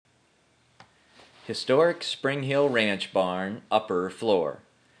Historic Spring Hill Ranch Barn, upper floor.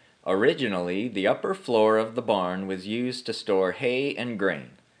 Originally, the upper floor of the barn was used to store hay and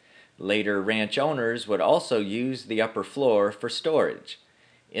grain. Later, ranch owners would also use the upper floor for storage.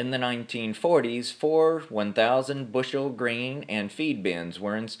 In the 1940s, four 1,000 bushel grain and feed bins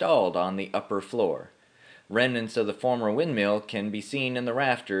were installed on the upper floor. Remnants of the former windmill can be seen in the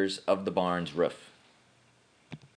rafters of the barn's roof.